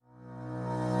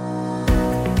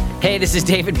Hey, this is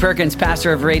David Perkins,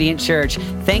 pastor of Radiant Church.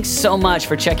 Thanks so much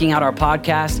for checking out our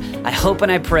podcast. I hope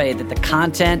and I pray that the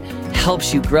content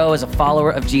helps you grow as a follower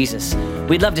of Jesus.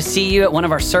 We'd love to see you at one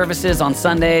of our services on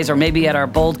Sundays or maybe at our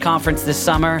Bold conference this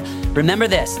summer. Remember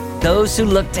this, those who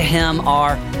look to him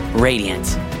are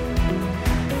radiant.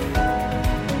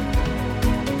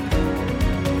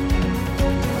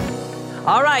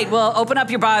 All right, well, open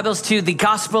up your Bibles to the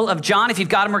Gospel of John. If you've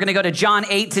got them, we're going to go to John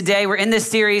 8 today. We're in this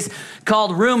series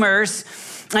called Rumors.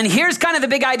 And here's kind of the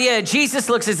big idea. Jesus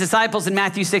looks at his disciples in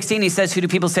Matthew 16. He says, who do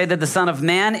people say that the Son of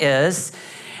Man is?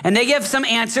 And they give some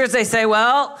answers. They say,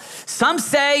 well, some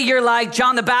say you're like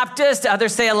John the Baptist.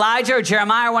 Others say Elijah or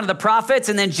Jeremiah, one of the prophets.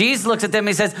 And then Jesus looks at them and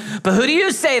he says, but who do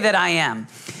you say that I am?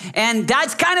 And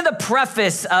that's kind of the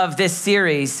preface of this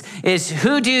series is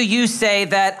who do you say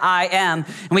that I am?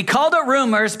 And we called it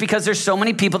Rumors because there's so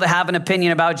many people that have an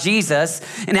opinion about Jesus.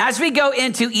 And as we go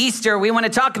into Easter, we want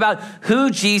to talk about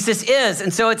who Jesus is.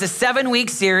 And so it's a 7-week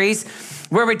series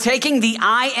where we're taking the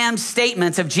I am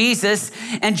statements of Jesus,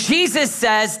 and Jesus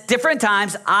says different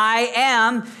times, I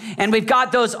am, and we've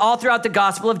got those all throughout the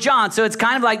Gospel of John. So it's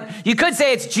kind of like, you could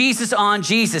say it's Jesus on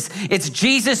Jesus. It's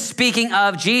Jesus speaking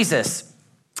of Jesus.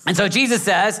 And so Jesus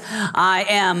says, I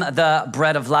am the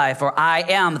bread of life, or I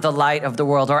am the light of the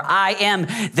world, or I am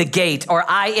the gate, or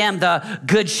I am the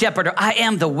good shepherd, or I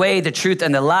am the way, the truth,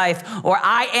 and the life, or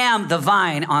I am the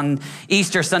vine. On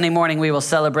Easter Sunday morning, we will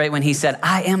celebrate when he said,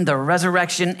 I am the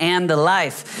resurrection and the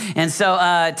life. And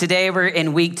so today we're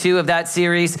in week 2 of that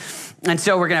series. And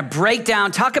so we're going to break down,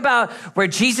 talk about where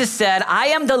Jesus said, I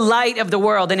am the light of the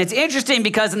world. And it's interesting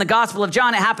because in the Gospel of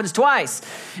John, it happens twice.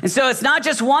 And so it's not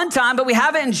just one time, but we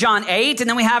have it in John 8, and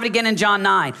then we have it again in John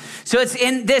 9. So it's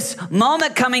in this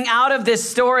moment coming out of this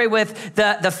story with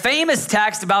the famous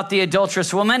text about the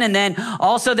adulterous woman. And then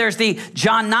also there's the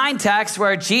John 9 text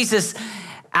where Jesus,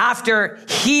 after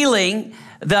healing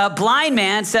the blind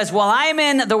man, says, well, I am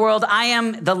in the world. I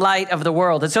am the light of the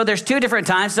world. And so there's 2 different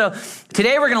times. So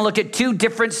today we're going to look at 2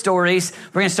 different stories.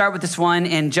 We're going to start with this one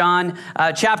in John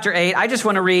chapter 8. I just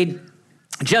want to read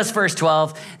just verse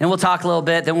 12, and we'll talk a little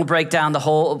bit. Then we'll break down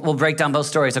we'll break down both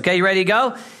stories. Okay, you ready to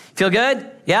go? Feel good?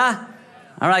 Yeah?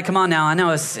 All right, come on now. I know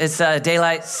it's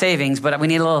daylight savings, but we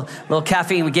need a little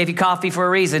caffeine. We gave you coffee for a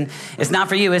reason. It's not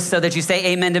for you. It's so that you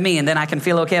say amen to me, and then I can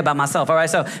feel okay about myself. All right,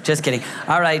 so just kidding.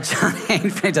 All right, John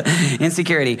 8,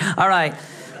 insecurity. All right,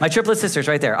 my triplet sister's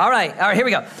right there. All right, here we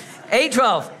go.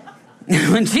 8:12.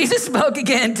 When Jesus spoke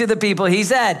again to the people, he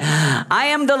said, I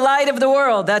am the light of the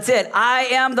world. That's it. I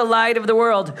am the light of the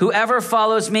world. Whoever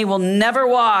follows me will never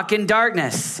walk in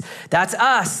darkness. That's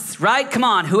us, right? Come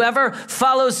on. Whoever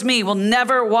follows me will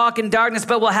never walk in darkness,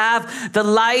 but will have the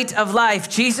light of life.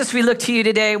 Jesus, we look to you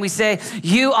today and we say,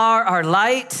 you are our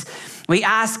light. We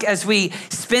ask as we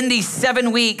spend these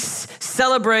 7 weeks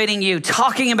celebrating you,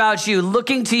 talking about you,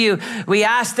 looking to you, we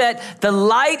ask that the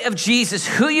light of Jesus,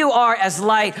 who you are as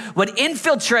light, would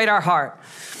infiltrate our heart.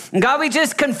 And God, we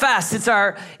just confess,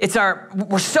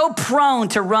 we're so prone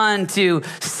to run to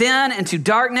sin and to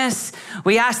darkness.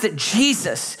 We ask that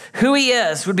Jesus, who he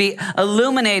is, would be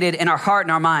illuminated in our heart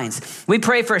and our minds. We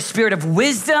pray for a spirit of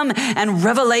wisdom and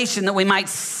revelation that we might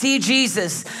see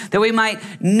Jesus, that we might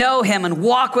know him and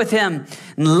walk with him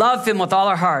and love him with all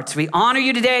our hearts. We honor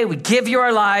you today. We give you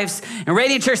our lives. And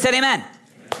Radiant Church said amen.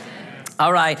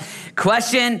 All right.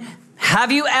 Question.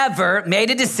 Have you ever made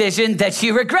a decision that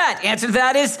you regret? Answer to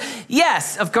that is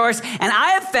yes, of course. And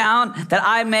I have found that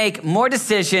I make more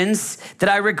decisions that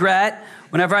I regret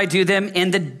whenever I do them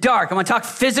in the dark. I'm going to talk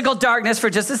physical darkness for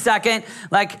just a second,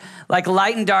 like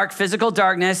light and dark, physical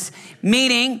darkness,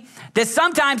 meaning that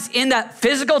sometimes in the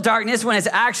physical darkness, when it's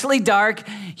actually dark,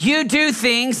 you do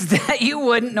things that you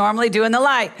wouldn't normally do in the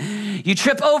light. You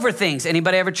trip over things.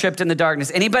 Anybody ever tripped in the darkness?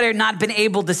 Anybody not been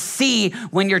able to see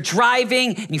when you're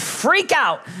driving and you freak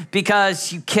out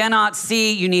because you cannot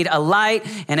see, you need a light,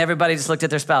 and everybody just looked at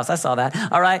their spouse. I saw that,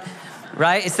 all right?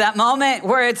 Right? It's that moment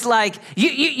where it's like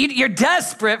you're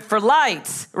desperate for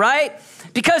lights, right?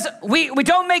 Because we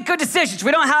don't make good decisions.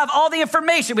 We don't have all the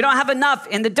information. We don't have enough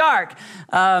in the dark.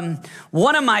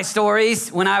 One of my stories,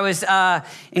 when I was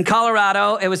in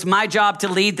Colorado, it was my job to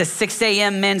lead the 6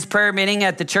 a.m. men's prayer meeting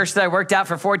at the church that I worked at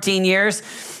for 14 years.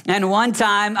 And one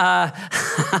time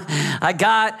I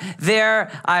got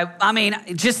there, I mean,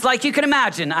 just like you can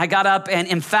imagine, I got up and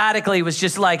emphatically was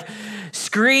just like,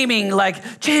 screaming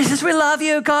like, Jesus, we love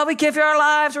you. God, we give you our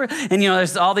lives. And,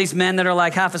 there's all these men that are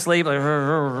like half asleep, like,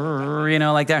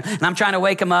 like that. And I'm trying to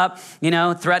wake them up,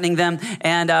 threatening them.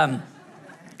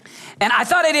 And I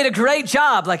thought I did a great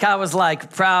job. Like I was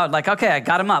like proud, like, okay, I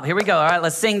got him up. Here we go. All right,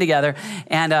 let's sing together.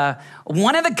 And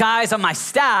one of the guys on my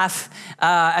staff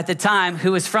at the time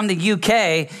who was from the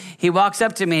UK, he walks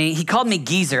up to me. He called me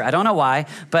Geezer. I don't know why,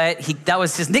 but that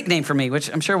was his nickname for me,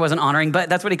 which I'm sure wasn't honoring, but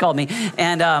that's what he called me.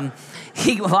 And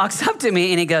he walks up to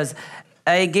me and he goes,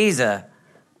 "Hey, Geezer,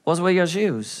 what's with your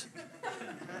shoes?"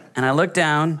 And I look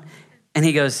down and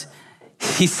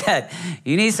he said,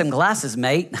 "You need some glasses,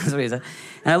 mate." That's what he said.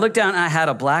 And I looked down and I had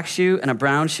a black shoe and a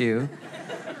brown shoe.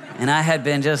 And I had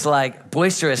been just like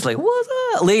boisterously, "What's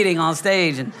up?" leading on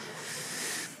stage. And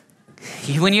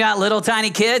when you got little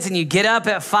tiny kids and you get up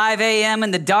at 5 a.m.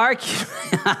 in the dark,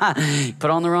 you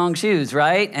put on the wrong shoes,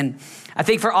 right? And I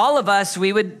think for all of us,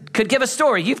 could give a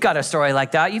story. You've got a story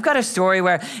like that. You've got a story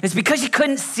where it's because you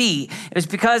couldn't see. It was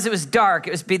because it was dark.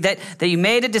 It was that you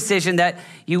made a decision that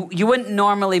you wouldn't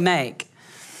normally make.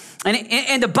 And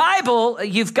in the Bible,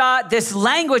 you've got this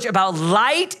language about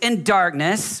light and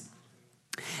darkness.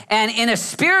 And in a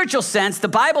spiritual sense, the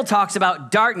Bible talks about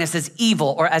darkness as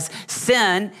evil or as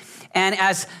sin, and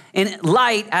as in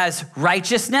light as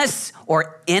righteousness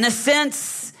or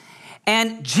innocence.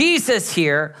 And Jesus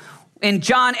here in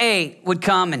John 8 would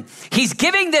come, and he's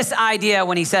giving this idea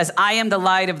when he says, "I am the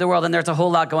light of the world." And there's a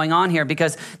whole lot going on here,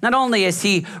 because not only is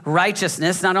he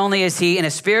righteousness, not only is he in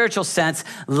a spiritual sense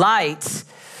light,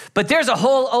 but there's a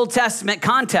whole Old Testament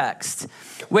context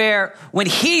where when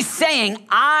he's saying,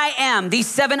 "I am," these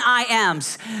 7 I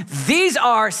ams, these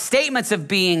are statements of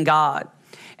being God.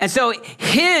 And so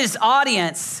his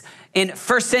audience in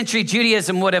first century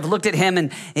Judaism would have looked at him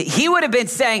and he would have been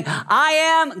saying, "I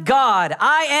am God,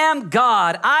 I am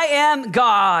God, I am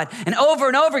God." And over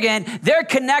again, they're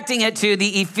connecting it to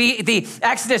the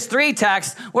Exodus 3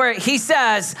 text where he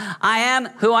says, "I am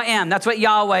who I am." That's what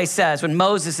Yahweh says when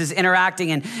Moses is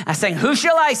interacting and saying, "Who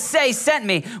shall I say sent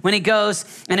me?" when he goes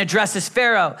and addresses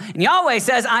Pharaoh. And Yahweh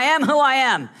says, "I am who I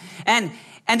am." And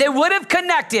they would have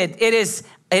connected. It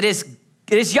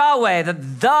is Yahweh,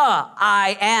 the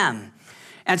I am.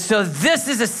 And so this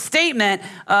is a statement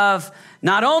of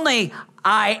not only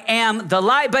I am the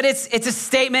light, but it's a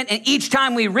statement, and each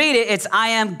time we read it, it's I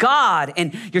am God.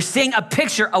 And you're seeing a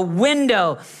picture, a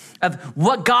window of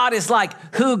what God is like,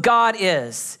 who God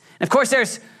is. And of course,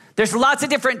 there's lots of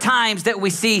different times that we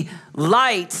see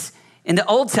light in the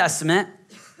Old Testament,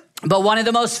 but one of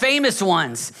the most famous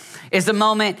ones is the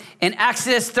moment in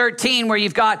Exodus 13 where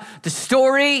you've got the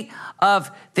story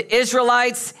of the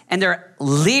Israelites and they're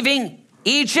leaving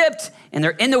Egypt and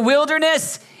they're in the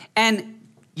wilderness, and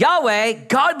Yahweh,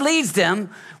 God leads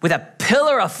them with a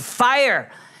pillar of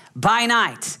fire by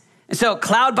night. And so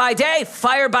cloud by day,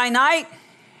 fire by night.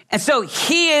 And so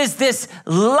he is this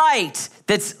light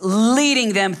that's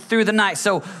leading them through the night.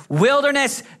 So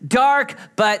wilderness, dark,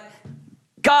 but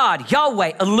God,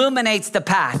 Yahweh, illuminates the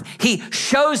path. He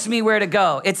shows me where to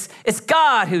go. It's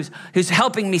God who's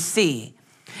helping me see.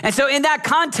 And so in that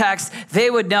context, they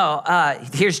would know,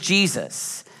 here's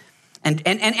Jesus. And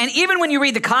even when you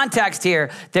read the context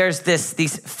here, there's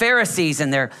these Pharisees,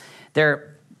 and they're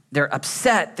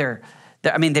upset.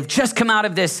 They've just come out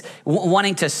of this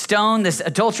wanting to stone this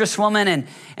adulterous woman, and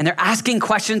they're asking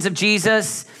questions of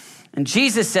Jesus. And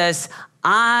Jesus says,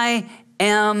 "I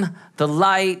am the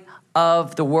light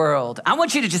of the world." I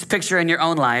want you to just picture in your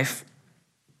own life,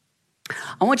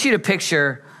 I want you to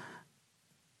picture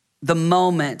the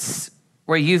moments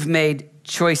where you've made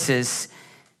choices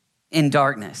in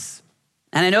darkness.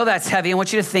 And I know that's heavy. I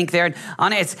want you to think there.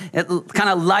 On it's kind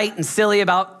of light and silly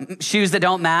about shoes that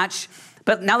don't match.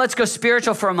 But now let's go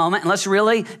spiritual for a moment and let's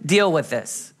really deal with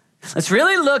this. Let's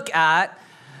really look at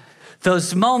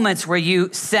those moments where you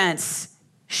sense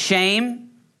shame,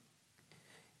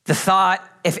 the thought,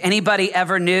 if anybody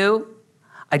ever knew,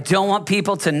 I don't want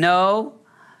people to know,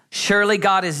 surely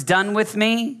God is done with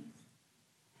me.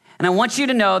 And I want you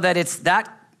to know that it's that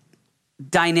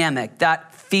dynamic,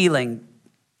 that feeling,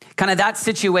 kind of that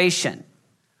situation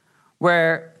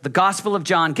where the Gospel of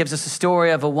John gives us a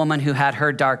story of a woman who had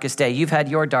her darkest day. You've had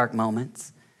your dark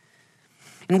moments.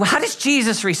 And how does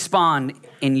Jesus respond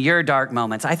in your dark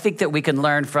moments? I think that we can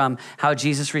learn from how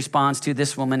Jesus responds to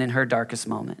this woman in her darkest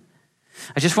moment.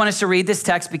 I just want us to read this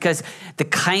text because the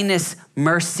kindness,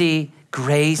 mercy,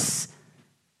 grace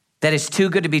that is too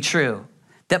good to be true,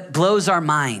 that blows our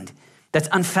mind, that's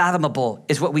unfathomable,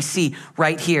 is what we see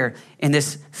right here in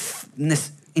this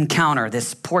encounter,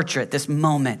 this portrait, this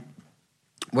moment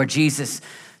where Jesus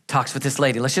talks with this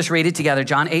lady. Let's just read it together.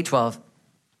 John 8:12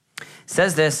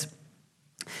 says this: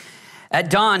 "At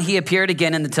dawn, he appeared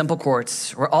again in the temple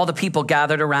courts where all the people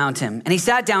gathered around him, and he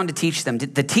sat down to teach them.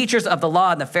 The teachers of the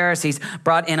law and the Pharisees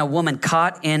brought in a woman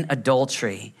caught in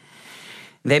adultery.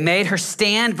 They made her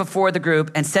stand before the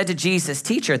group and said to Jesus,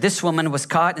 "Teacher, this woman was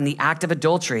caught in the act of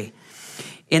adultery.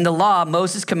 In the law,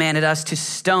 Moses commanded us to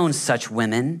stone such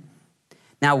women.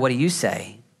 Now, what do you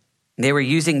say?" They were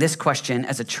using this question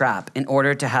as a trap in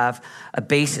order to have a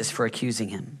basis for accusing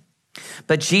him.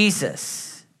 But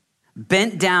Jesus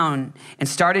bent down and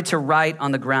started to write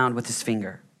on the ground with his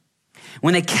finger.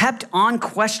 When they kept on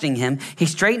questioning him, he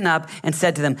straightened up and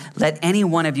said to them, "Let any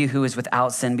one of you who is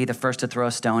without sin be the first to throw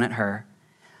a stone at her."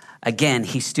 Again,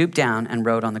 he stooped down and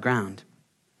wrote on the ground.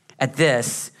 At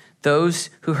this, those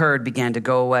who heard began to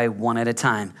go away one at a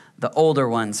time, the older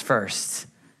ones first,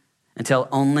 until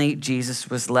only Jesus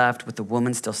was left with the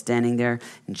woman still standing there.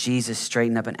 And Jesus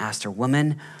straightened up and asked her,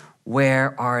 "Woman,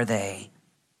 where are they?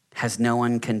 Has no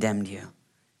one condemned you?"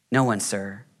 "No one,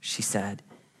 sir," she said.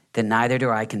 "Then neither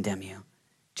do I condemn you."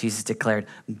 Jesus declared,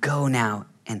 "Go now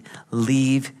and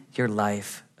leave your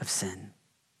life of sin."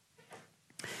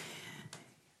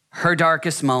 Her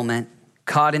darkest moment,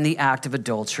 caught in the act of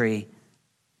adultery,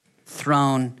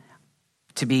 thrown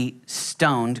to be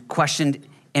stoned, questioned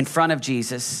in front of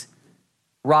Jesus,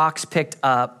 rocks picked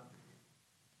up,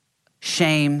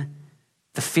 shame,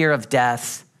 the fear of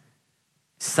death.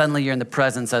 Suddenly you're in the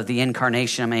presence of the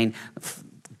incarnation. I mean,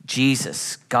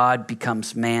 Jesus, God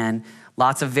becomes man.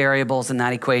 Lots of variables in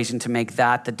that equation to make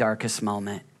that the darkest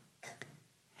moment.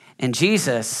 And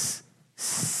Jesus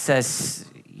says,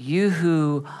 "You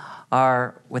who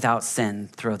are without sin,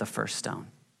 throw the first stone.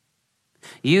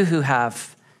 You who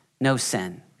have no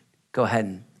sin, go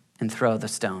ahead and throw the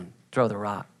stone, throw the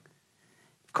rock."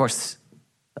 Of course,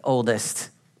 the oldest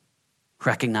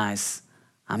recognize,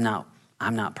 I'm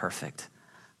not perfect.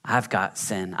 I've got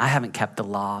sin. I haven't kept the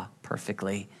law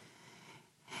perfectly.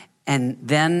 And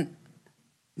then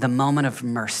the moment of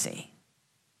mercy,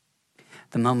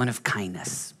 the moment of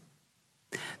kindness,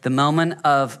 the moment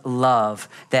of love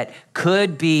that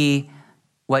could be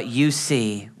what you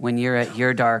see when you're at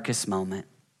your darkest moment.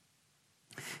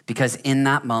 Because in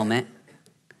that moment,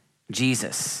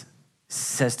 Jesus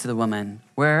says to the woman,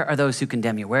 "Where are those who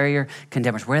condemn you? Where are your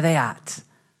condemners? Where are they at?"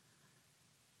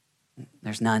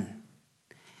 There's none.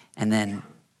 And then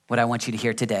what I want you to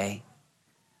hear today,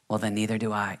 "Well, then neither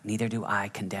do I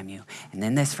condemn you." And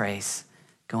then this phrase,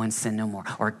 "Go and sin no more,"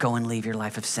 or "Go and leave your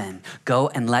life of sin." Go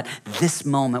and let this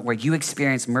moment where you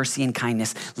experience mercy and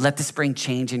kindness, let this bring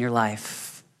change in your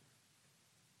life.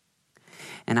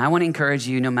 And I want to encourage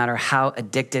you, no matter how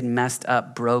addicted, messed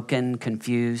up, broken,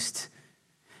 confused,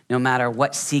 no matter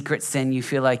what secret sin you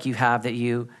feel like you have that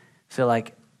you feel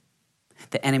like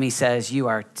the enemy says you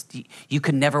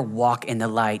could never walk in the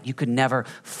light. You could never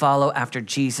follow after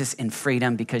Jesus in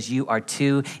freedom because you are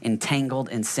too entangled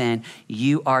in sin.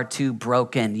 You are too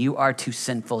broken. You are too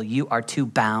sinful. You are too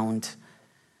bound.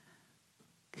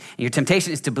 And your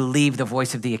temptation is to believe the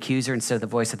voice of the accuser instead of the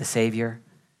voice of the Savior.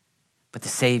 But the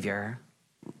Savior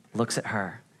looks at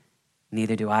her.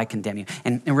 "Neither do I condemn you."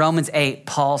 And in Romans 8,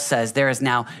 Paul says, "There is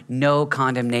now no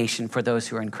condemnation for those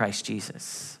who are in Christ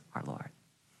Jesus, our Lord."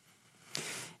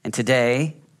 And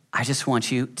today, I just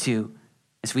want you to,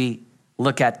 as we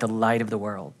look at the light of the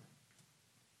world,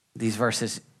 these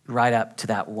verses right up to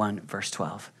that one, verse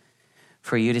 12,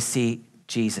 for you to see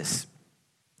Jesus.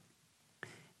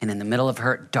 And in the middle of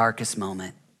her darkest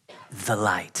moment, the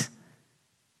light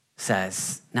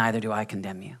says, "Neither do I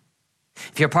condemn you."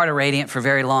 If you're part of Radiant for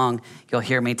very long, you'll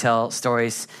hear me tell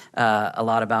stories a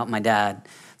lot about my dad.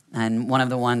 And one of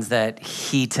the ones that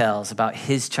he tells about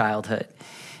his childhood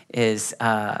is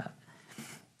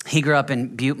he grew up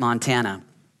in Butte, Montana.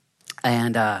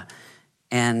 And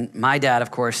my dad, of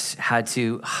course, had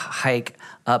to hike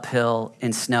uphill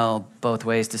in snow both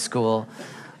ways to school.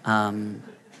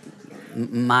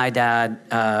 My dad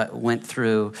went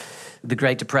through the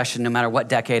Great Depression, no matter what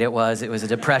decade it was a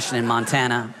depression in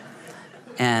Montana.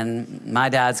 And my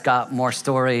dad's got more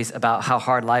stories about how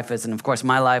hard life is. And of course,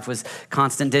 my life was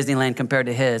constant Disneyland compared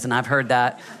to his. And I've heard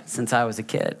that since I was a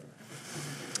kid.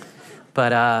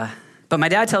 But my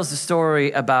dad tells the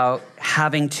story about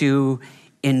having to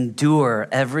endure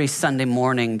every Sunday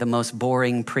morning the most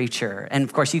boring preacher. And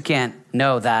of course, you can't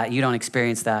know that. You don't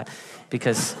experience that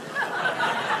because,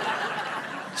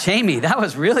 Jamie, that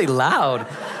was really loud.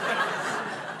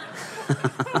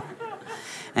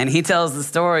 And he tells the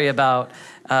story about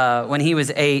when he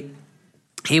was 8,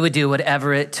 he would do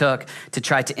whatever it took to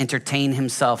try to entertain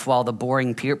himself while the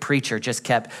boring preacher just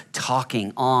kept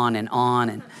talking on and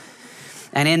on.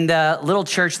 And in the little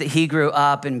church that he grew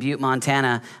up in Butte,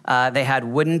 Montana, they had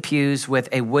wooden pews with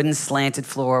a wooden slanted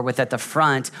floor with at the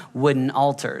front wooden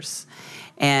altars.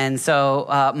 And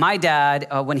so my dad,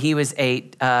 when he was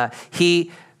 8,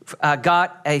 he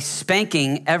got a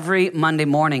spanking every Monday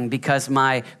morning because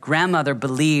my grandmother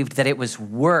believed that it was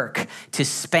work to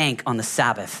spank on the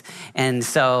Sabbath. And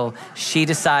so she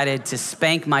decided to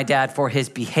spank my dad for his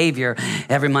behavior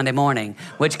every Monday morning,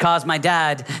 which caused my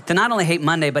dad to not only hate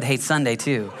Monday, but hate Sunday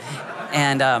too.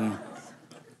 And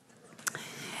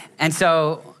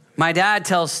so my dad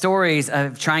tells stories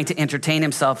of trying to entertain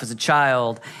himself as a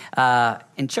child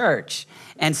in church.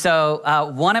 And so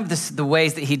one of the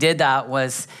ways that he did that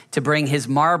was to bring his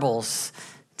marbles.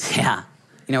 Yeah,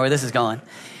 you know where this is going.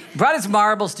 He brought his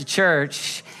marbles to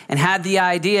church and had the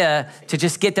idea to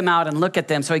just get them out and look at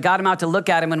them. So he got him out to look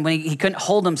at them, and when he couldn't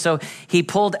hold them, so he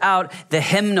pulled out the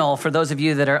hymnal. For those of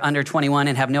you that are under 21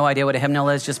 and have no idea what a hymnal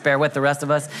is, just bear with the rest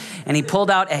of us. And he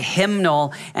pulled out a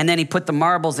hymnal, and then he put the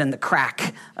marbles in the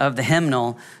crack of the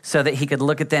hymnal so that he could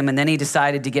look at them, and then he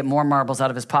decided to get more marbles out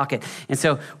of his pocket. And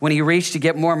so when he reached to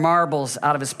get more marbles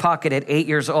out of his pocket at 8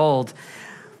 years old,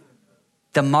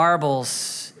 the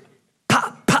marbles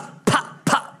pop, pop, pop,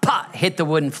 pop, pop, hit the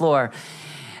wooden floor.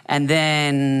 And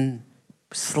then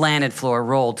slanted floor,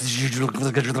 rolled.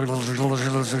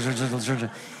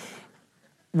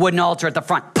 Wooden altar at the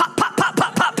front. Pop, pop, pop,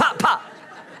 pop, pop, pop, pop.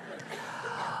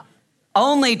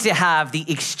 Only to have the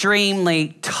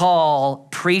extremely tall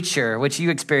preacher, which you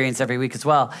experience every week as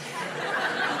well,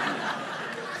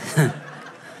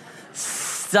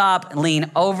 stop,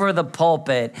 lean over the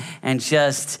pulpit, and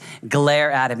just glare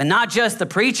at him. And not just the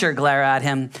preacher glare at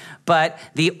him, but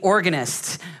the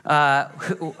organist,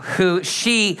 who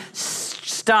she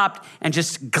stopped and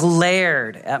just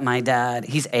glared at my dad.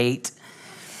 He's 8.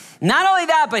 Not only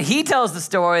that, but he tells the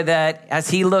story that as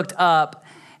he looked up,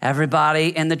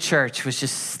 everybody in the church was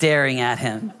just staring at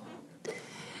him.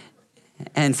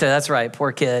 And so that's right,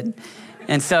 poor kid.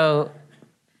 And so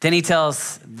then he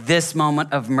tells this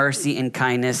moment of mercy and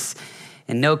kindness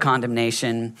and no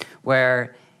condemnation,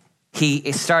 where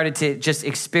he started to just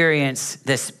experience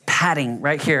this patting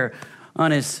right here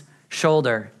on his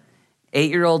shoulder.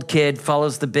 8-year-old kid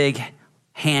follows the big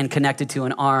hand connected to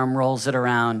an arm, rolls it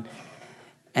around,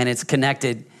 and it's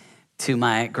connected to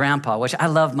my grandpa, which I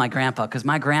love my grandpa, because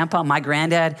my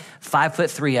granddad,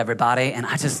 5'3", everybody, and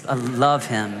I love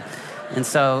him. And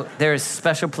so there's a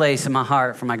special place in my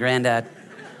heart for my granddad.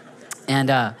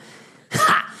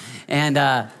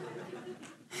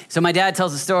 So my dad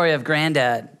tells the story of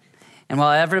granddad. And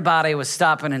while everybody was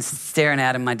stopping and staring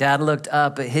at him, my dad looked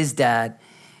up at his dad,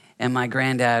 and my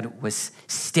granddad was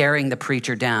staring the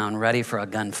preacher down, ready for a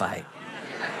gunfight.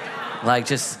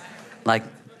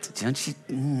 Don't you?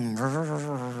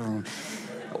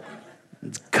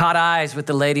 Caught eyes with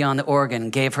the lady on the organ,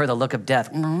 gave her the look of death.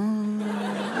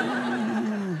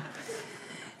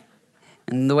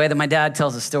 And the way that my dad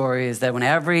tells the story is that when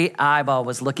every eyeball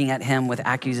was looking at him with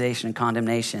accusation and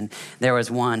condemnation, there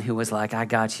was one who was like, I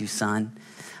got you, son.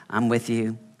 I'm with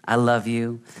you. I love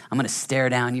you. I'm going to stare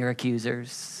down your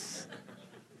accusers.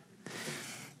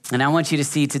 And I want you to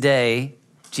see today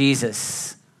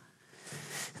Jesus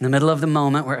in the middle of the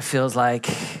moment where it feels like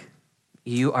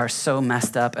you are so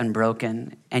messed up and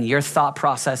broken, and your thought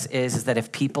process is that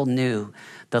if people knew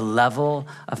the level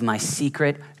of my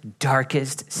secret,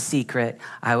 darkest secret,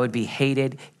 I would be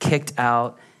hated, kicked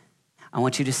out. I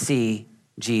want you to see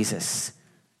Jesus,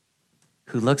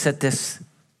 who looks at this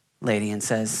lady and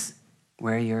says,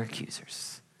 where are your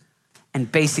accusers?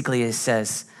 And basically it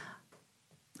says,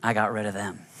 I got rid of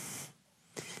them.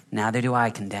 Neither do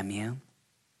I condemn you.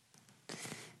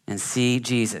 And see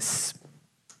Jesus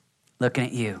looking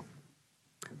at you,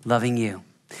 loving you.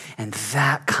 And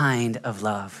that kind of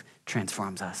love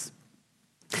transforms us.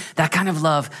 That kind of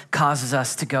love causes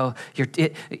us to go,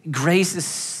 grace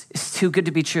is too good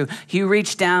to be true. You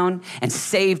reached down and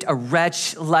saved a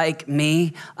wretch like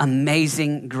me.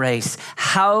 Amazing grace.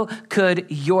 How could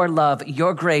your love,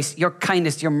 your grace, your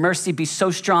kindness, your mercy be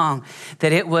so strong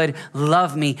that it would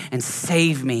love me and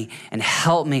save me and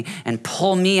help me and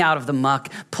pull me out of the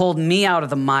muck, pull me out of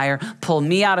the mire, pull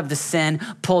me out of the sin,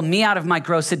 pull me out of my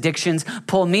gross addictions,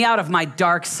 pull me out of my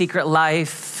dark secret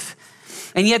life?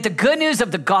 And yet the good news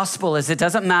of the gospel is it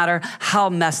doesn't matter how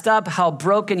messed up, how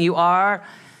broken you are,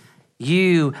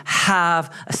 you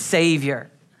have a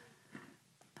Savior.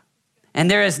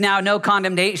 And there is now no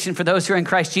condemnation for those who are in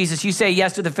Christ Jesus. You say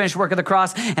yes to the finished work of the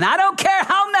cross, and I don't care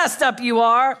how messed up you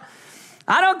are.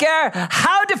 I don't care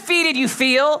how defeated you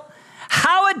feel,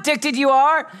 how addicted you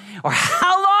are, or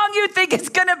how long you think it's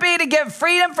gonna be to get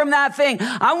freedom from that thing.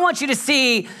 I want you to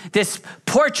see this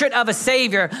portrait of a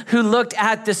Savior who looked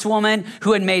at this woman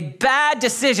who had made bad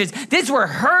decisions. These were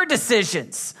her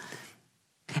decisions.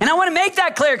 And I wanna make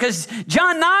that clear because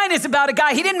John 9 is about a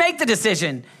guy, he didn't make the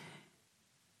decision.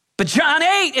 But John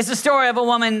 8 is the story of a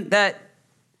woman that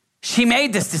she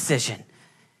made this decision.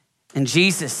 And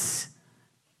Jesus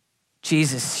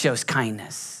shows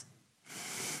kindness.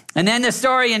 And then the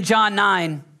story in John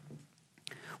 9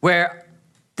 where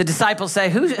the disciples say,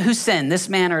 who sinned, this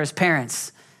man or his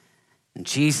parents? And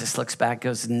Jesus looks back,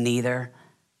 goes, neither.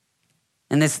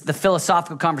 And the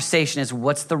philosophical conversation is,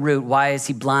 what's the root? Why is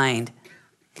he blind?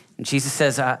 And Jesus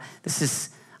says,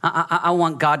 I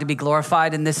want God to be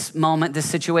glorified in this moment, this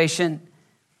situation.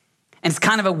 And it's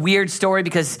kind of a weird story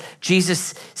because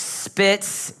Jesus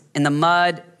spits in the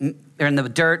mud or in the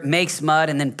dirt, makes mud,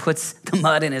 and then puts the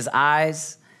mud in his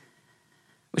eyes,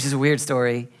 which is a weird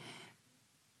story.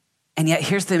 And yet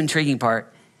here's the intriguing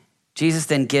part. Jesus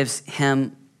then gives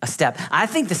him a step. I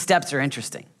think the steps are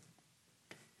interesting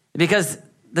because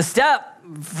the step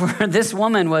for this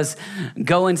woman was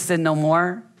go and sin no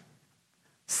more.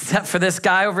 Step for this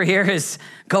guy over here is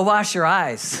go wash your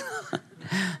eyes.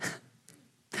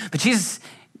 But Jesus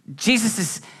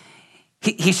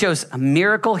he shows a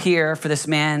miracle here for this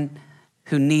man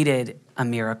who needed a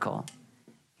miracle.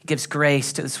 He gives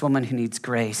grace to this woman who needs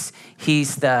grace.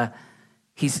 He's filled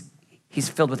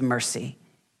with mercy.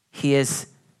 He is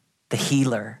the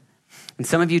healer. And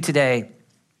some of you today,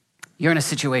 you're in a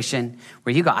situation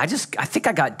where you go, I think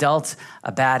I got dealt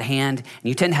a bad hand, and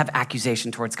you tend to have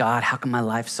accusation towards God. How come my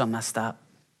life's so messed up?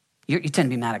 You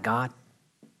tend to be mad at God.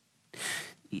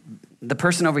 The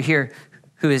person over here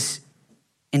who is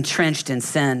entrenched in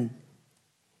sin,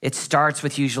 it starts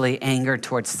with usually anger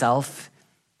towards self,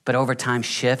 but over time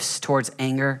shifts towards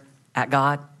anger at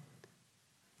God.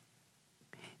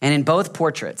 And in both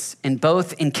portraits, in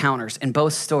both encounters, in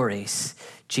both stories,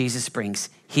 Jesus brings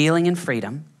healing and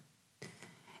freedom.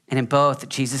 And in both,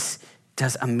 Jesus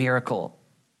does a miracle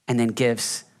and then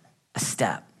gives a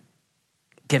step,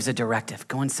 gives a directive.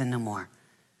 Go and sin no more.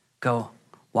 Go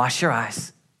wash your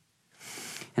eyes.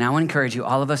 And I want to encourage you,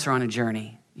 all of us are on a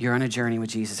journey. You're on a journey with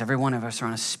Jesus. Every one of us are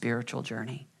on a spiritual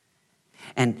journey.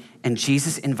 And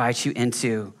Jesus invites you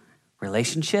into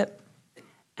relationship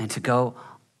and to go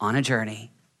on a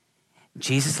journey.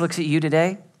 Jesus looks at you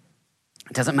today.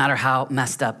 It doesn't matter how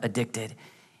messed up, addicted.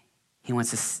 He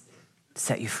wants to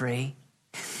set you free.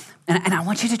 And I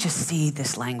want you to just see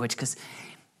this language because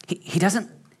he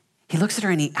looks at her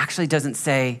and he actually doesn't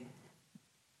say,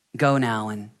 go now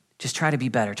and just try to be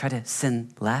better, try to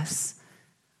sin less.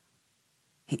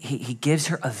 He gives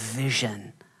her a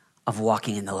vision of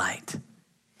walking in the light.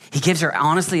 He gives her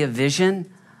honestly a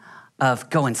vision of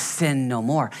go and sin no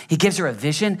more. He gives her a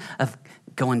vision of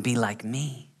go and be like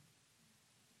me.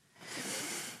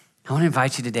 I want to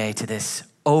invite you today to this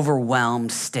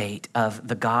overwhelmed state of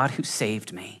the God who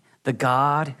saved me, the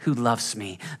God who loves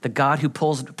me, the God who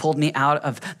pulled me out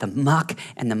of the muck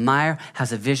and the mire,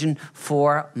 has a vision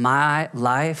for my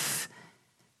life.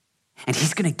 And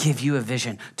he's going to give you a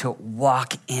vision to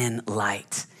walk in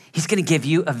light. He's going to give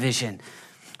you a vision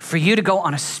for you to go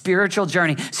on a spiritual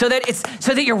journey so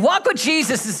that your walk with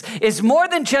Jesus is more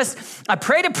than just, I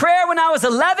prayed a prayer when I was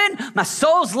 11, my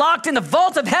soul's locked in the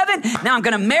vault of heaven, now I'm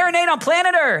going to marinate on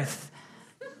planet Earth.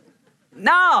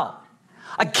 No.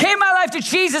 I gave my life to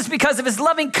Jesus because of his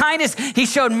loving kindness. He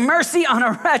showed mercy on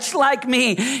a wretch like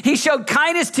me. He showed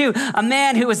kindness to a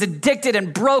man who was addicted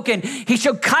and broken. He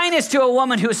showed kindness to a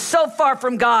woman who is so far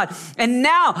from God. And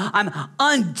now I'm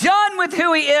undone with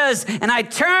who he is. And I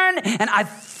turn and I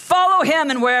follow him,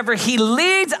 and wherever he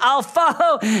leads, I'll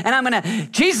follow.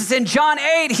 And Jesus in John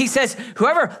 8, he says,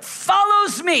 whoever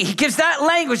follows me, he gives that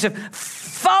language of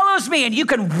follows me, and you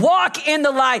can walk in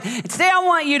the light. And today I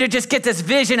want you to just get this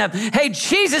vision of, hey,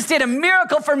 Jesus did a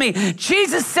miracle for me.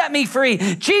 Jesus set me free.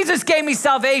 Jesus gave me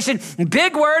salvation.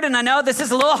 Big word, and I know this is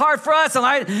a little hard for us. All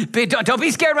right? Don't be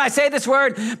scared when I say this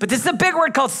word, but this is a big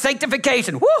word called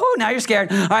sanctification. Woohoo, now you're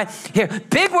scared. All right, here,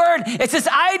 big word. It's this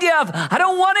idea of, I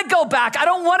don't want to go back. I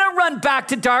don't want to run back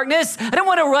to darkness. I don't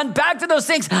want to run back to those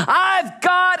things. I've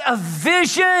got a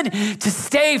vision to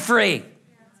stay free.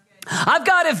 I've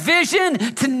got a vision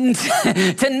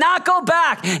to not go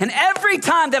back. And every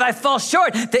time that I fall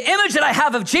short, the image that I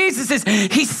have of Jesus is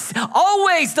he's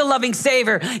always the loving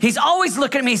Savior. He's always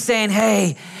looking at me saying,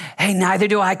 hey, neither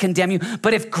do I condemn you.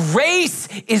 But if grace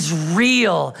is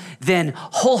real, then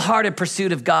wholehearted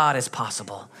pursuit of God is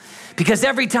possible. Because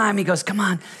every time he goes, come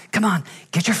on,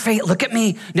 get your faith, look at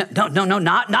me. No,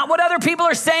 not what other people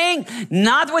are saying,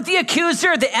 not what the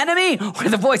accuser, the enemy, or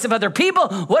the voice of other people.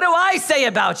 What do I say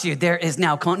about you? There is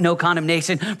now no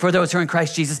condemnation for those who are in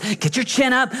Christ Jesus. Get your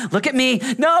chin up, look at me.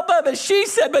 No, but she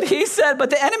said, but he said, but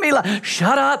the enemy,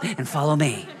 shut up and follow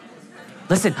me.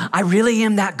 Listen, I really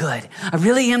am that good. I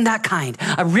really am that kind.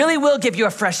 I really will give you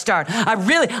a fresh start. I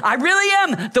really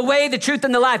am the way, the truth,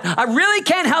 and the life. I really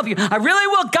can help you. I really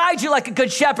will guide you like a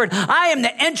good shepherd. I am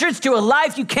the entrance to a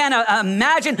life you can't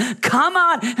imagine. Come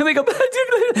on. And we go,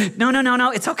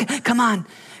 no, it's okay.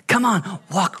 Come on,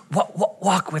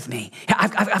 walk with me.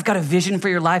 I've got a vision for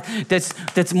your life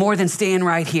that's more than staying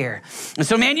right here. And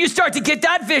so, man, you start to get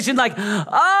that vision like,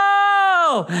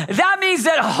 oh, that means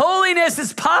that holiness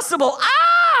is possible.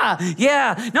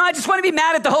 Yeah. No, I just want to be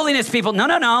mad at the holiness people. No.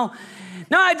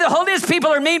 No, the holiness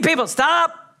people are mean people.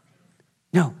 Stop.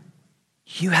 No,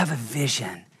 you have a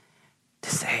vision to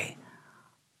say,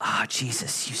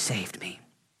 Jesus, you saved me.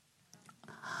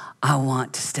 I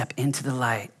want to step into the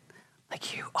light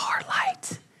like you are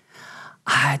light.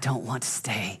 I don't want to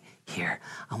stay here.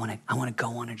 I want to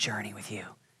go on a journey with you.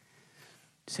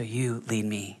 So you lead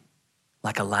me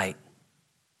like a light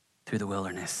through the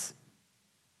wilderness.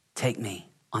 Take me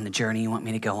on the journey you want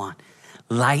me to go on.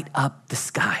 Light up the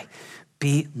sky.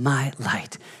 Be my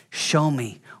light. Show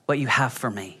me what you have for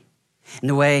me. And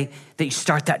the way that you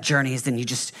start that journey is then you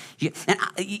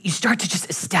start to just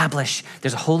establish.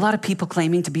 There's a whole lot of people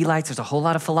claiming to be lights. There's a whole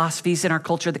lot of philosophies in our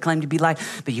culture that claim to be light,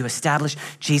 but you establish,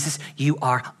 Jesus, you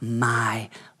are my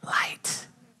light.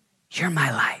 You're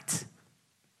my light.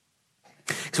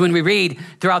 Because when we read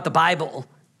throughout the Bible,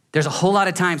 there's a whole lot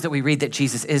of times that we read that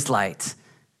Jesus is light.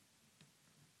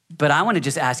 But I want to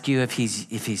just ask you if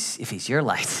he's your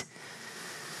light.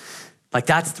 Like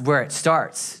that's where it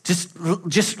starts.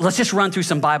 Let's just run through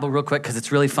some Bible real quick because it's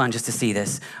really fun just to see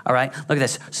this, all right? Look at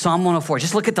this, Psalm 104.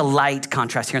 Just look at the light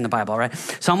contrast here in the Bible, all right?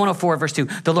 Psalm 104, verse 2.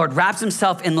 The Lord wraps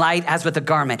himself in light as with a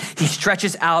garment. He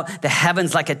stretches out the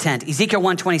heavens like a tent. Ezekiel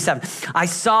 1:27. I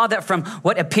saw that from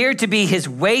what appeared to be his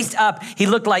waist up, he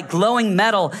looked like glowing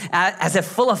metal as if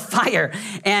full of fire.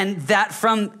 And that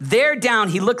from there down,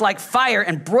 he looked like fire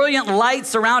and brilliant light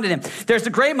surrounded him. There's a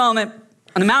great moment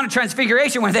on the Mount of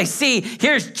Transfiguration where they see,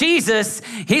 here's Jesus,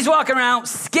 he's walking around,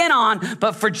 skin on,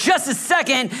 but for just a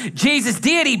second, Jesus'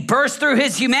 deity burst through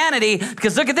his humanity,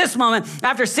 because look at this moment.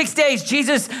 After 6 days,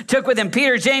 Jesus took with him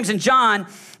Peter, James, and John,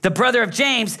 the brother of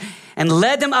James, and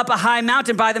led them up a high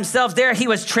mountain by themselves. There he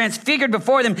was transfigured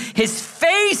before them. His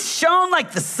face shone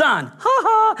like the sun,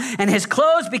 and his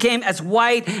clothes became as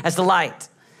white as the light.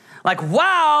 Like,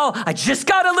 wow, I just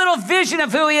got a little vision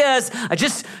of who he is. I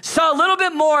just saw a little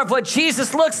bit more of what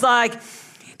Jesus looks like.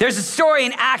 There's a story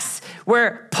in Acts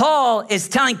where Paul is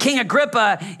telling King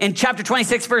Agrippa in chapter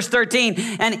 26, verse 13,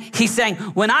 and he's saying,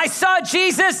 when I saw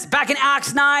Jesus, back in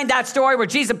Acts 9, that story where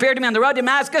Jesus appeared to me on the road to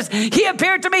Damascus, he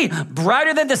appeared to me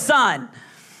brighter than the sun.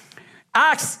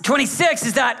 Acts 26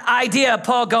 is that idea of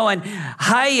Paul going,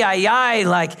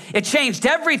 like it changed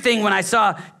everything when I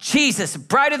saw Jesus,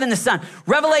 brighter than the sun.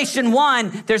 Revelation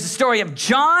 1, there's a story of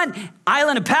John,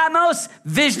 island of Patmos,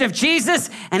 vision of Jesus,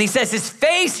 and he says his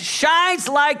face shines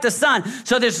like the sun.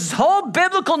 So there's this whole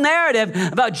biblical narrative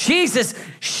about Jesus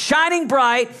shining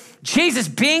bright, Jesus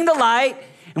being the light,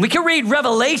 and we can read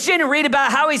Revelation and read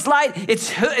about how he's light. It's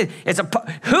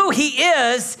who he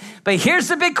is, but here's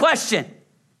the big question.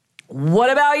 What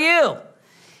about you?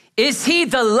 Is he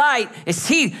the light?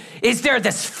 Is there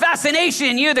this fascination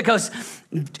in you that goes,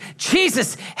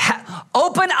 Jesus,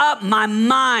 open up my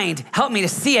mind. Help me to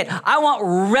see it. I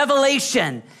want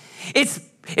revelation. It's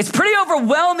pretty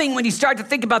overwhelming when you start to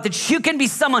think about that you can be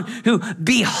someone who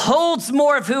beholds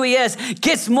more of who he is,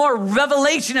 gets more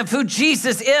revelation of who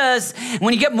Jesus is. And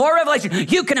when you get more revelation,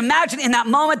 you can imagine in that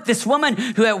moment, this woman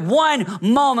who at one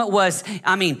moment was,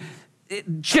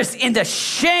 just in the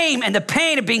shame and the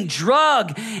pain of being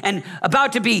drugged and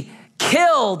about to be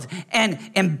killed and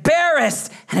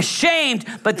embarrassed and ashamed.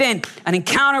 But then an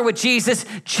encounter with Jesus,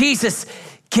 Jesus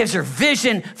gives her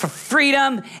vision for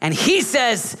freedom. And he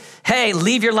says, hey,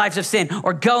 leave your lives of sin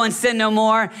or go and sin no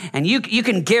more. And you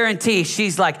can guarantee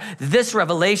she's like, this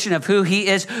revelation of who he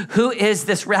is, who is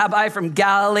this rabbi from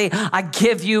Galilee? I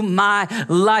give you my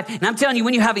life. And I'm telling you,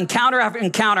 when you have encounter after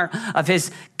encounter of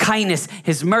his kindness,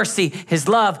 his mercy, his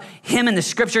love, him in the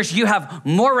scriptures, you have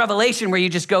more revelation where you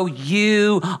just go,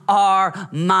 you are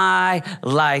my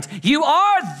light. You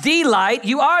are the light.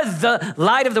 You are the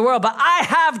light of the world. But I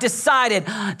have decided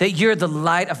that you're the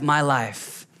light of my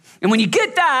life. And when you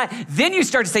get that, then you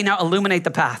start to say, now illuminate the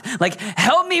path. Like,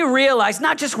 help me realize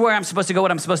not just where I'm supposed to go,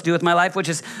 what I'm supposed to do with my life, which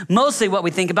is mostly what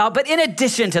we think about, but in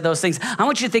addition to those things, I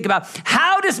want you to think about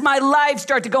how does my life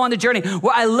start to go on the journey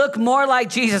where I look more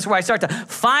like Jesus, where I start to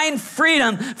find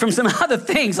freedom from some other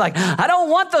things. Like, I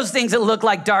don't want those things that look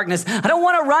like darkness. I don't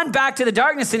want to run back to the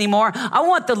darkness anymore. I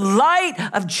want the light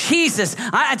of Jesus.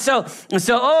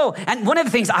 And one of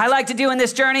the things I like to do in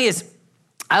this journey is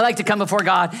I like to come before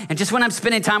God, and just when I'm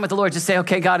spending time with the Lord, just say,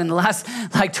 okay, God, in the last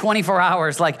 24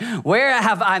 hours, where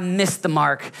have I missed the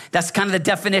mark? That's kind of the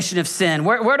definition of sin.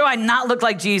 Where do I not look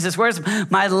like Jesus? Where's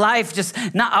my life just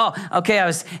not, okay, I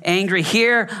was angry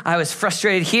here. I was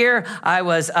frustrated here. I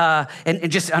was,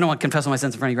 and just, I don't want to confess all my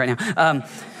sins in front of you right now.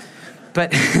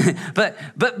 But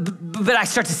I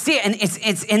start to see it, and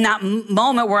it's in that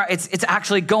moment where it's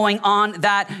actually going on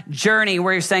that journey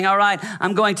where you're saying, all right,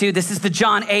 this is the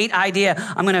John 8 idea.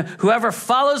 Whoever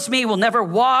follows me will never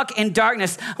walk in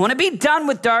darkness. I want to be done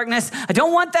with darkness. I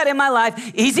don't want that in my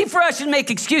life. Easy for us to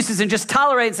make excuses and just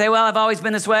tolerate and say, well, I've always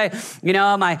been this way. You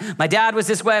know, my dad was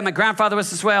this way. My grandfather was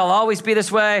this way. I'll always be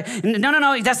this way.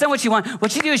 No, that's not what you want.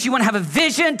 What you do is you want to have a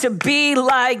vision to be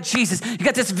like Jesus. You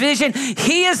got this vision.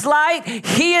 He is light.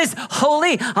 He is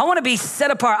holy. I want to be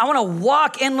set apart. I want to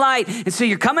walk in light. And so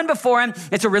you're coming before him.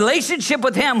 It's a relationship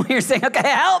with him where you're saying, okay,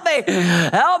 help me.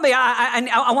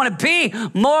 I want to be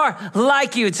more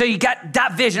like you. And so you got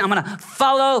that vision. I'm going to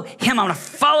follow him.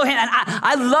 And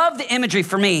I love the imagery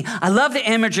for me. I love the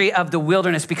imagery of the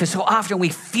wilderness because so often we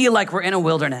feel like we're in a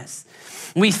wilderness.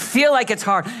 We feel like it's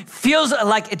hard, feels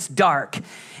like it's dark.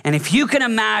 And if you can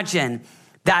imagine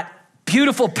that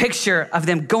beautiful picture of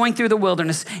them going through the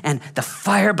wilderness and the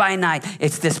fire by night.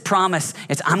 It's this promise.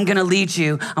 I'm going to lead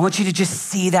you. I want you to just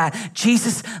see that.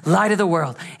 Jesus, light of the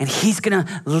world, and he's going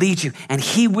to lead you, and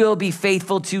he will be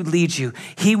faithful to lead you.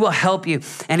 He will help you.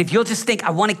 And if you'll just think,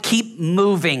 I want to keep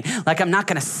moving, like I'm not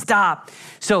going to stop.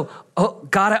 So,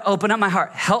 God, I open up my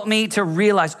heart. Help me to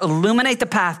realize, illuminate the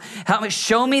path. Help me,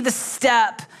 show me the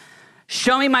step.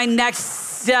 Show me my next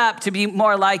step to be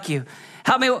more like you.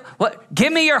 Help me,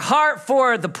 give me your heart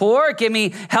for the poor.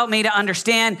 Help me to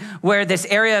understand where this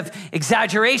area of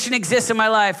exaggeration exists in my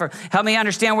life, or help me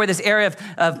understand where this area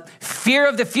of fear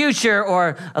of the future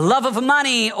or a love of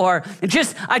money, or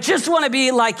I just want to be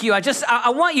like you.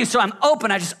 I want you, so I'm open.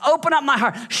 I just open up my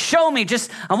heart. Show me,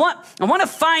 I want to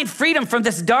find freedom from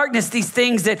this darkness, these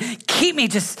things that keep me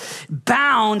just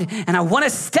bound, and I want to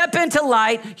step into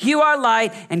light. You are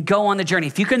light, and go on the journey.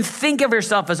 If you can think of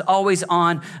yourself as always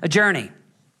on a journey.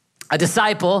 A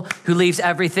disciple who leaves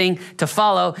everything to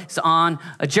follow is on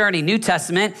a journey. New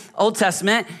Testament, Old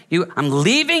Testament, I'm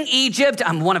leaving Egypt.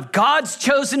 I'm one of God's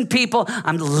chosen people.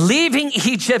 I'm leaving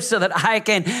Egypt so that I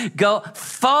can go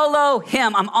follow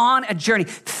him. I'm on a journey.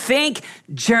 Think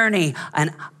journey.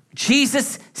 And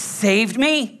Jesus saved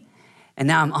me, and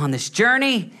now I'm on this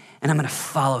journey, and I'm going to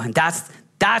follow him.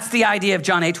 That's the idea of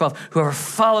John 8:12. Whoever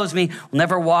follows me will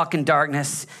never walk in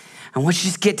darkness. And once you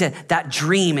just get to that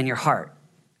dream in your heart,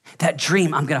 that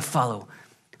dream, I'm going to follow.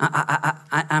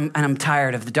 I'm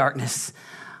tired of the darkness.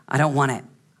 I don't want it.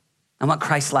 I want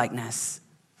Christ-likeness.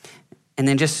 And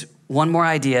then just one more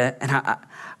idea, and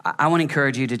I want to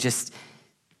encourage you to just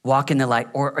walk in the light,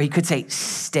 or you could say,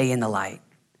 stay in the light.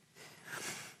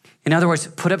 In other words,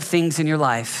 put up things in your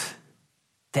life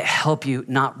that help you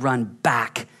not run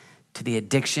back to the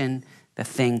addiction, the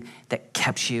thing that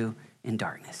kept you in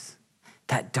darkness,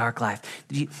 that dark life.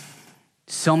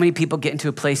 So many people get into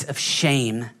a place of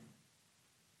shame.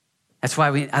 That's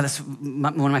why that's one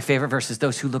of my favorite verses.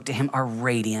 Those who look to him are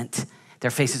radiant.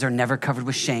 Their faces are never covered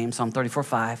with shame. Psalm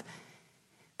 34:5.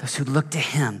 Those who look to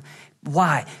him.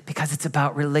 Why? Because it's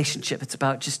about relationship. It's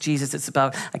about just Jesus. It's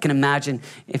about, I can imagine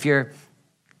if you're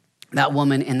that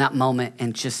woman in that moment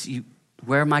and just,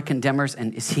 where are my condemners?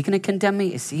 And is he going to condemn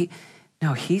me?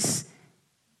 No, he's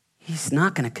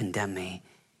not going to condemn me.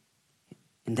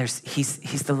 And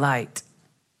he's the light.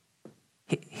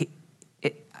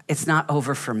 It's not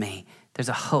over for me. There's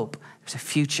a hope. There's a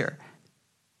future.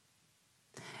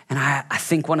 And I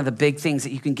think one of the big things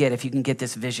that you can get, if you can get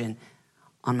this vision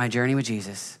on my journey with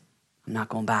Jesus, I'm not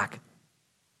going back.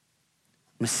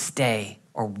 I'm going to stay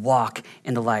or walk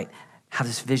in the light. Have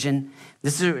this vision.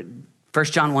 This is 1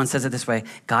 John 1 says it this way: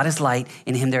 God is light,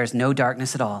 in him there is no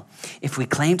darkness at all. If we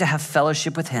claim to have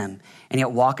fellowship with him and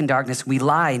yet walk in darkness, we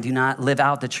lie and do not live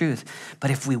out the truth.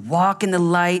 But if we walk in the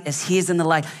light as he is in the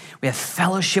light, we have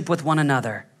fellowship with one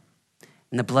another.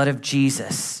 And the blood of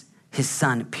Jesus, his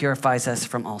son, purifies us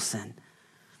from all sin.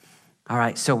 All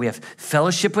right, so we have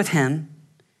fellowship with him.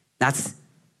 That's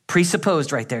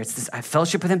presupposed right there. It's this, I have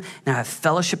fellowship with him, now I have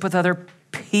fellowship with other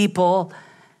people,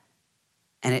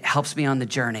 and it helps me on the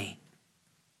journey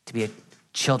to be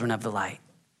children of the light.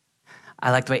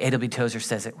 I like the way A.W. Tozer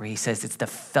says it, where he says it's the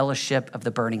fellowship of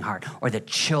the burning heart, or the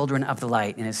children of the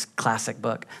light in his classic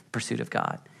book, Pursuit of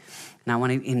God. And I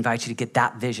want to invite you to get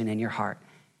that vision in your heart.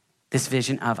 This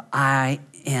vision of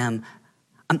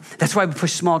that's why we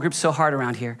push small groups so hard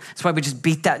around here. That's why we just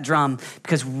beat that drum,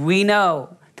 because we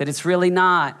know that it's really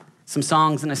not some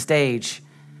songs on a stage.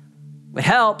 It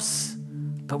helps,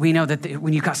 But we know that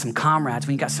when you got some comrades,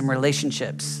 when you got some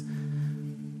relationships.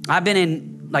 I've been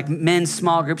in like men's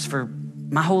small groups for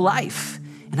my whole life.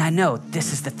 And I know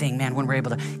this is the thing, man, when we're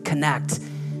able to connect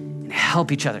and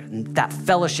help each other. And that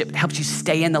fellowship helps you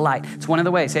stay in the light. It's one of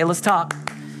the ways. Hey, let's talk.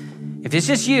 If it's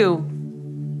just you,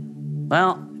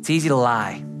 well, it's easy to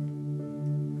lie.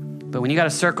 But when you got a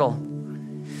circle,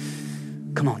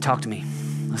 come on, talk to me.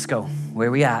 Let's go. Where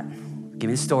are we at? Give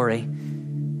me the story.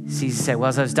 Jesus said, well,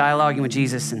 as I was dialoguing with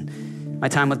Jesus and my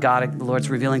time with God, the Lord's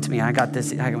revealing to me, I got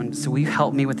this. So will you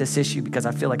help me with this issue? Because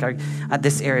I feel like I had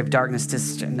this area of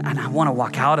darkness and I want to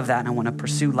walk out of that and I want to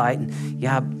pursue light. And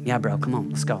yeah, bro, come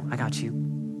on, let's go. I got you.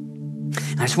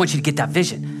 And I just want you to get that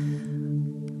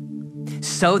vision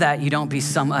so that you don't be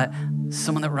someone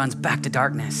that runs back to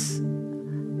darkness. I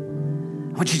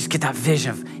want you to just get that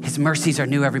vision of his mercies are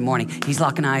new every morning. He's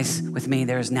locking eyes with me.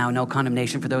 There is now no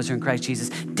condemnation for those who are in Christ Jesus.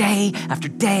 Day after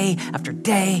day after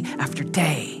day after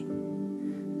day.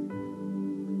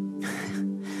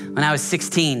 When I was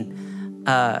 16,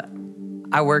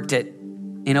 I worked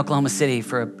in Oklahoma City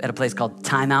at a place called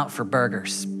Time Out for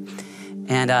Burgers.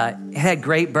 And it had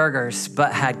great burgers,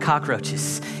 but had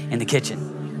cockroaches in the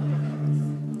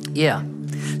kitchen. Yeah.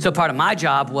 So part of my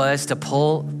job was to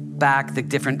pull back the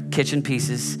different kitchen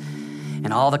pieces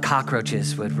and all the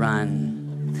cockroaches would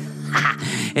run.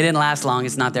 It didn't last long.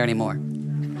 It's not there anymore.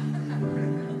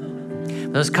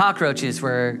 Those cockroaches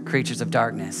were creatures of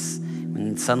darkness.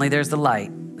 When suddenly there's the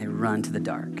light, they run to the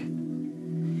dark.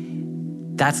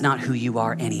 That's not who you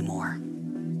are anymore.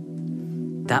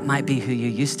 That might be who you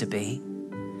used to be,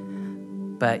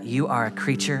 but you are a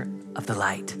creature of the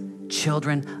light,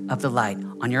 children of the light.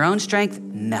 On your own strength?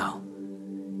 No.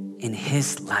 In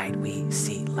his light, we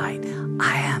see light.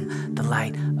 I am the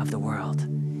light of the world.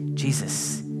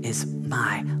 Jesus is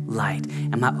my light.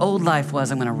 And my old life was,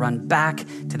 I'm gonna run back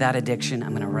to that addiction.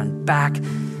 I'm gonna run back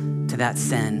to that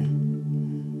sin.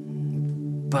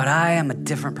 But I am a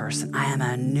different person. I am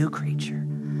a new creature.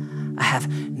 I have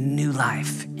new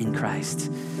life in Christ.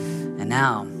 And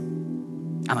now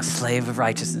I'm a slave of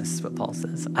righteousness, is what Paul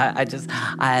says.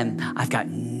 I've got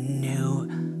new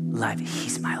life.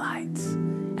 He's my light.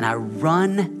 And I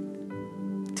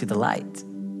run to the light.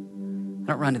 I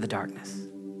don't run to the darkness.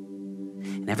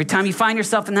 And every time you find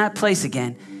yourself in that place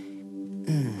again,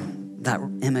 that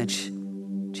image,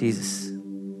 Jesus.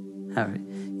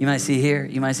 You might see here,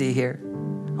 you might see here. I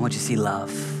want you to see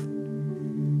love.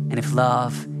 And if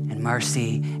love and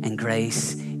mercy and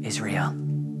grace is real,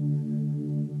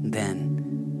 then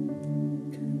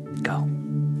go.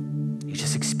 You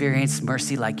just experience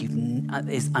mercy like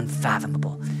is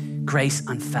unfathomable. Grace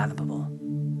unfathomable.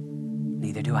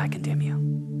 Neither do I condemn you.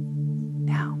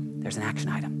 Now, there's an action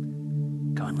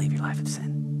item. Go and leave your life of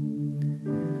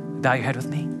sin. Bow your head with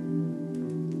me.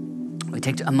 We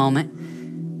take a moment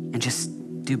and just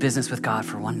do business with God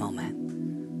for one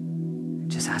moment.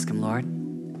 Just ask him, Lord,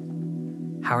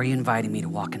 how are you inviting me to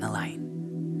walk in the light?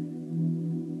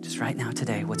 Just right now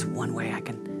today, what's one way I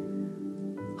can,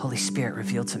 Holy Spirit,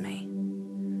 reveal to me?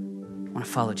 I want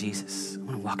to follow Jesus. I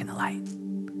want to walk in the light.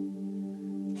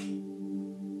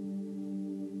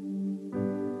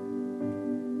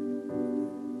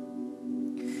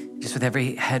 Just with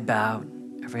every head bowed,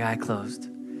 every eye closed.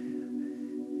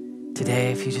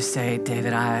 Today, if you just say,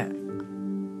 David, I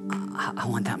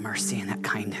want that mercy and that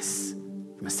kindness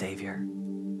from a Savior.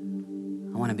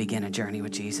 I want to begin a journey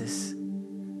with Jesus.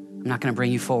 I'm not going to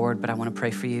bring you forward, but I want to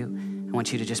pray for you. I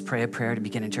want you to just pray a prayer to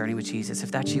begin a journey with Jesus.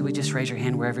 If that's you, would just raise your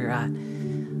hand wherever you're at. I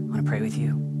want to pray with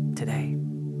you today.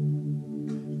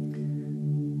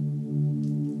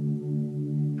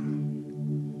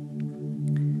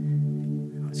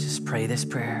 Let's just pray this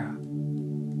prayer.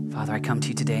 Father, I come to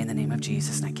you today in the name of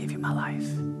Jesus and I give you my life.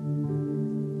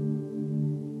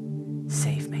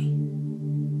 Save me.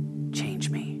 Change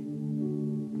me.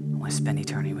 I want to spend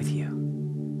eternity with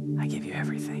you. I give you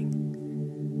everything.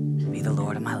 Be the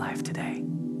Lord of my life today.